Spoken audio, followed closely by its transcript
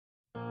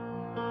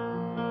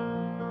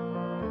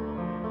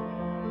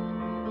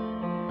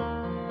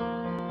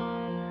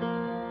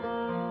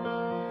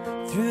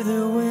Through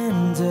the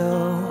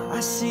window,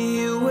 I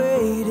see you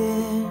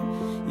waiting.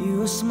 You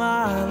were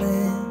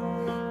smiling,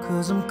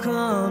 'cause I'm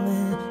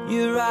coming.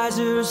 Your eyes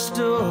are a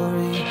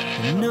story,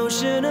 an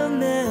ocean of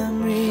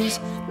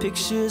memories,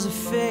 pictures of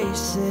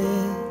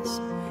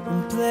faces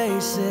and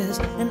places,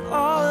 and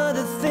all of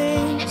the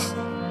things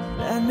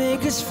that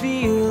make us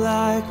feel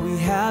like we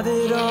have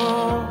it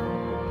all.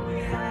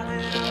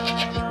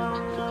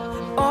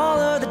 All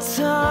of the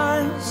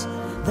times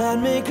that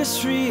make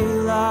us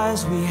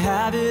realize we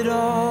have it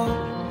all.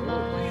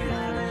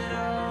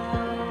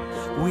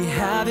 We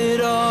have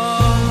it all.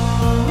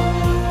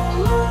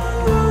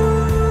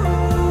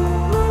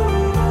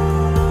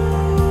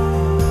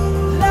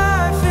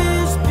 Life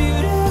is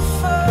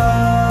beautiful.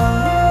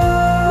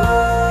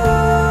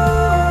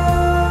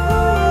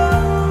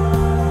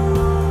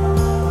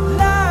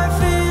 Life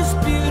is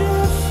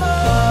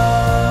beautiful.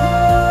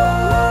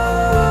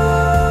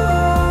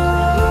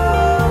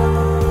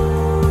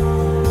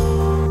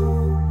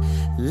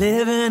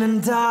 Living and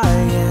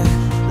dying,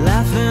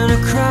 laughing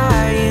or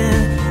crying.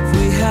 If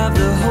we have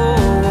the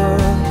whole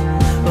world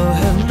or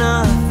have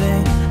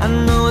nothing, I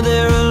know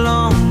there are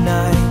long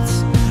nights,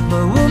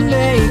 but we'll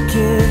make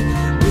it.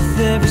 With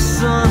every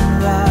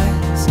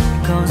sunrise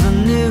comes a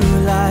new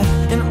light,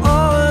 and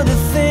all of the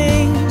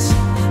things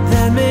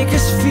that make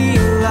us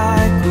feel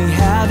like we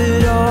have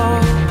it all.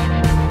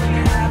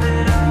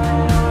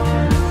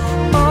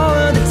 All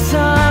of the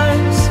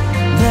times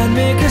that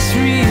make us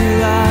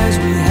realize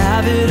we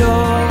have it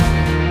all.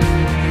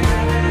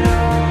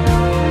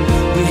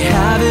 We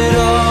have it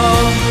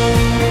all.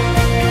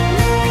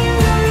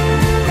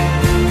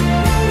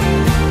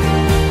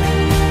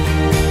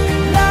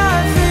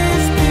 Life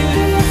is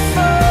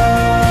beautiful.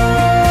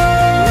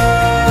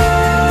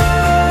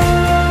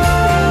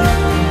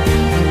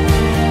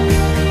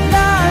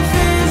 Life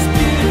is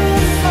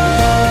beautiful.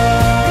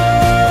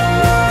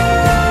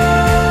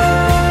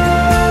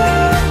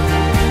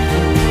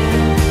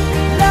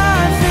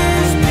 Life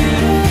is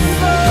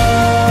beautiful.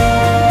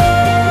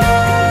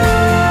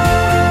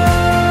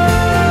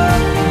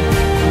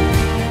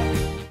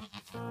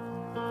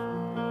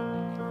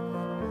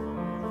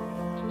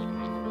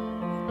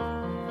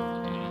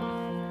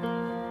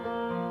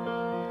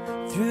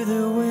 Through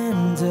the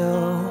window,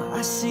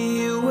 I see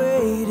you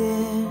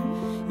waiting.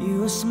 You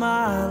were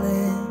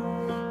smiling,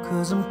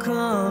 'cause I'm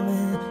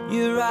coming.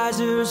 Your eyes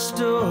are a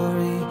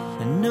story,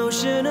 an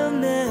ocean of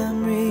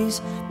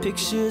memories,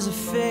 pictures of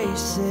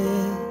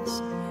faces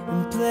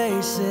and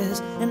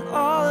places, and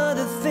all of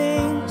the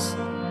things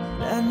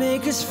that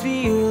make us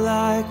feel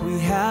like we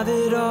have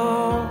it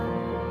all.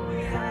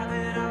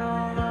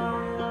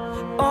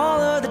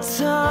 All of the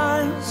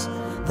times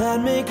that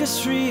make us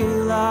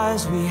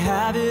realize we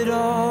have it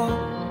all.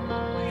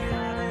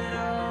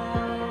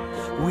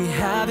 We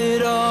have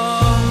it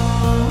all.